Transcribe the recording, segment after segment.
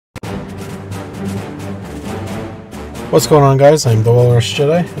What's going on, guys? I'm the Walrus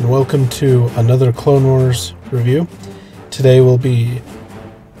Jedi, and welcome to another Clone Wars review. Today will be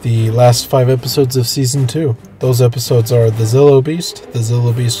the last 5 episodes of Season 2. Those episodes are The Zillo Beast, The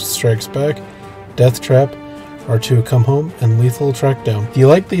Zillo Beast Strikes Back, Death Trap, R2 Come Home, and Lethal Trackdown. If you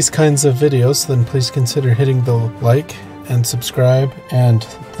like these kinds of videos, then please consider hitting the like and subscribe and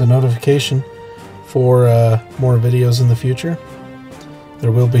the notification for more videos in the future.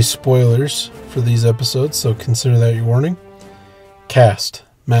 There will be spoilers for these episodes, so consider that your warning. Cast: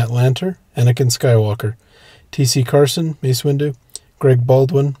 Matt Lanter, Anakin Skywalker, T.C. Carson, Mace Windu, Greg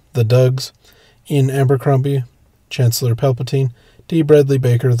Baldwin, The Dougs, Ian Abercrombie, Chancellor Palpatine, D. Bradley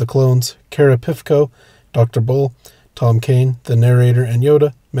Baker, The Clones, Kara Pifko, Dr. Bull, Tom Kane, the narrator and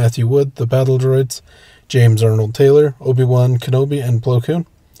Yoda, Matthew Wood, The Battle Droids, James Arnold Taylor, Obi-Wan Kenobi and Plo Koon,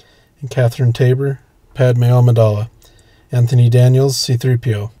 and Catherine Tabor, Padme Amidala, Anthony Daniels,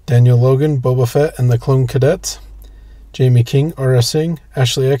 C-3PO, Daniel Logan, Boba Fett and the Clone Cadets, Jamie King, R.S. Singh,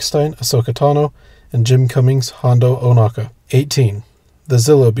 Ashley Eckstein, Ahsoka Tano, and Jim Cummings, Hondo Onaka. 18. The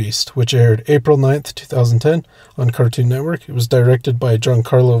Zillo Beast, which aired April 9th, 2010 on Cartoon Network. It was directed by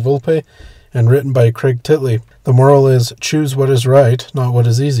Giancarlo Volpe and written by Craig Titley. The moral is, choose what is right, not what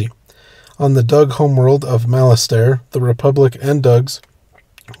is easy. On the Doug homeworld of Malastare, the Republic and Dougs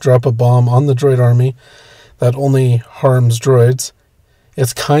drop a bomb on the droid army that only harms droids.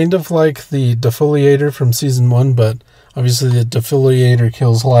 It's kind of like the defoliator from Season 1, but obviously the defoliator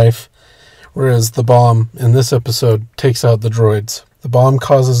kills life, whereas the bomb in this episode takes out the droids. The bomb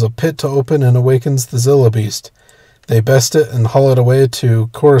causes a pit to open and awakens the Zillo Beast. They best it and haul it away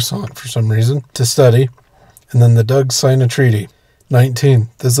to Coruscant for some reason to study, and then the Dougs sign a treaty. 19.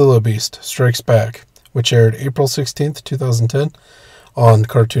 The Zillo Beast Strikes Back, which aired April 16th, 2010 on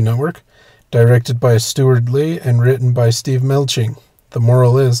Cartoon Network. Directed by Stuart Lee and written by Steve Melching. The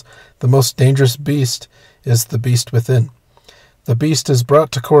moral is, the most dangerous beast is the beast within. The beast is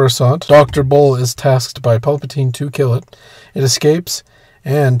brought to Coruscant. Dr. Bull is tasked by Palpatine to kill it. It escapes,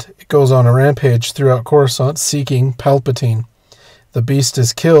 and it goes on a rampage throughout Coruscant seeking Palpatine. The beast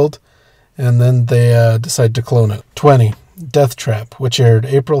is killed, and then they decide to clone it. 20. Death Trap, which aired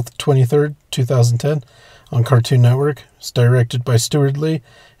April 23rd, 2010 on Cartoon Network. It's directed by Stuart Lee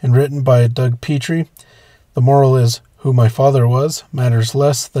and written by Doug Petrie. The moral is, who my father was matters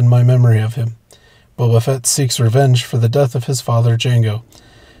less than my memory of him. Boba Fett seeks revenge for the death of his father, Jango.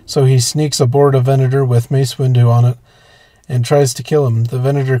 So he sneaks aboard a Venator with Mace Windu on it and tries to kill him. The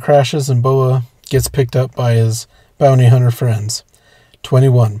Venator crashes and Boba gets picked up by his bounty hunter friends.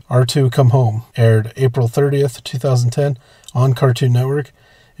 21. R2 Come Home, aired April 30th, 2010 on Cartoon Network.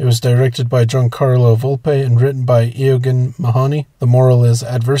 It was directed by Giancarlo Volpe and written by Iogen Mahoney. The moral is,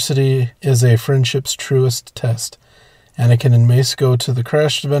 adversity is a friendship's truest test. Anakin and Mace go to the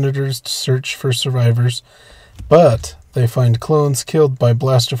crashed Venators to search for survivors, but they find clones killed by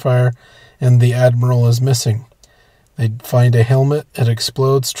blaster fire and the Admiral is missing. They find a helmet, it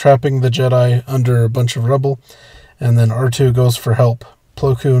explodes, trapping the Jedi under a bunch of rubble, and then R2 goes for help.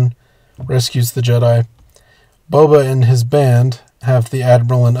 Plo Koon rescues the Jedi. Boba and his band have the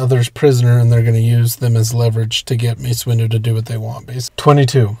Admiral and others prisoner, and they're going to use them as leverage to get Mace Windu to do what they want, basically.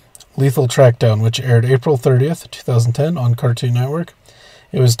 22. Lethal Trackdown, which aired April 30th, 2010 on Cartoon Network.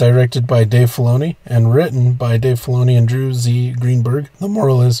 It was directed by Dave Filoni and written by Dave Filoni and Drew Z. Greenberg. The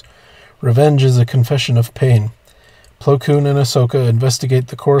moral is, revenge is a confession of pain. Plo Koon and Ahsoka investigate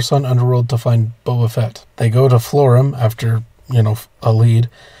the Coruscant underworld to find Boba Fett. They go to Florum after, a lead,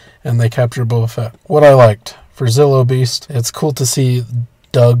 and they capture Boba Fett. What I liked. For Zillo Beast, it's cool to see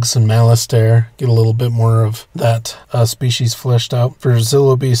Dougs and Malastare get a little bit more of that species fleshed out. For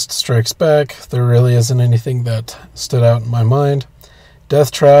Zillo Beast Strikes Back, there really isn't anything that stood out in my mind.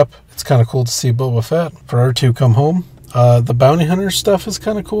 Death Trap, it's kind of cool to see Boba Fett. For R2 Come Home, the bounty hunter stuff is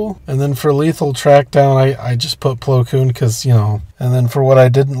kind of cool. And then for Lethal Trackdown, I just put Plo Koon because, And then for what I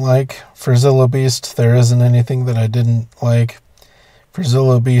didn't like, for Zillo Beast, there isn't anything that I didn't like. For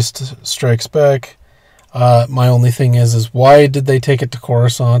Zillo Beast Strikes Back, my only thing is why did they take it to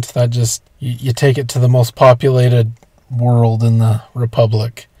Coruscant? That just, you take it to the most populated world in the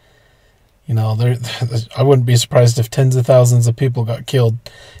Republic. I wouldn't be surprised if tens of thousands of people got killed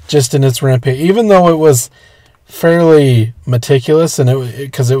just in its rampage, even though it was fairly meticulous and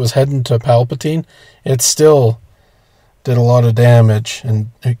because it was heading to Palpatine, it still did a lot of damage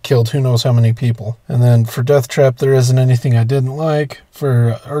and it killed who knows how many people. And then for Death Trap, there isn't anything I didn't like.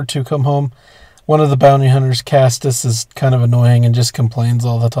 For R2 Come Home, one of the bounty hunters, Castus, is kind of annoying and just complains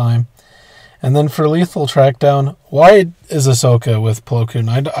all the time. And then for Lethal Trackdown, why is Ahsoka with Plo Koon?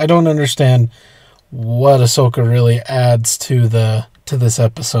 I don't understand what Ahsoka really adds to the to this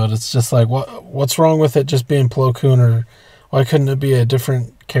episode. It's just like, what's wrong with it just being Plo Koon, or why couldn't it be a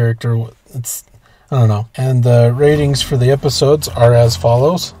different character? I don't know. And the ratings for the episodes are as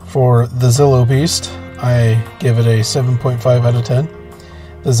follows. For the Zillo Beast, I give it a 7.5 out of 10.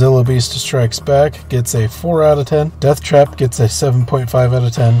 The Zillo Beast Strikes Back gets a 4 out of 10. Death Trap gets a 7.5 out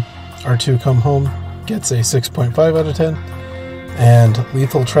of 10. R2 Come Home gets a 6.5 out of 10. And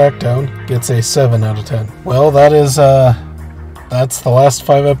Lethal Trackdown gets a 7 out of 10. Well, that's the last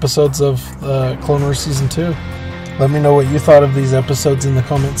 5 episodes of Clone Wars Season 2. Let me know what you thought of these episodes in the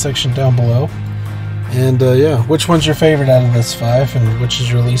comment section down below. And yeah, which one's your favorite out of this 5, and which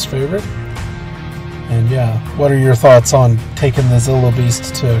is your least favorite? And yeah, what are your thoughts on taking the Zillo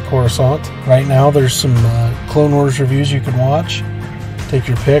Beast to Coruscant? Right now, there's some Clone Wars reviews you can watch. Take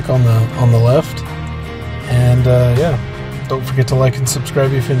your pick on the left. And yeah, don't forget to like and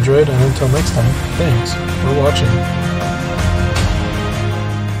subscribe if you enjoyed. And until next time, thanks for watching.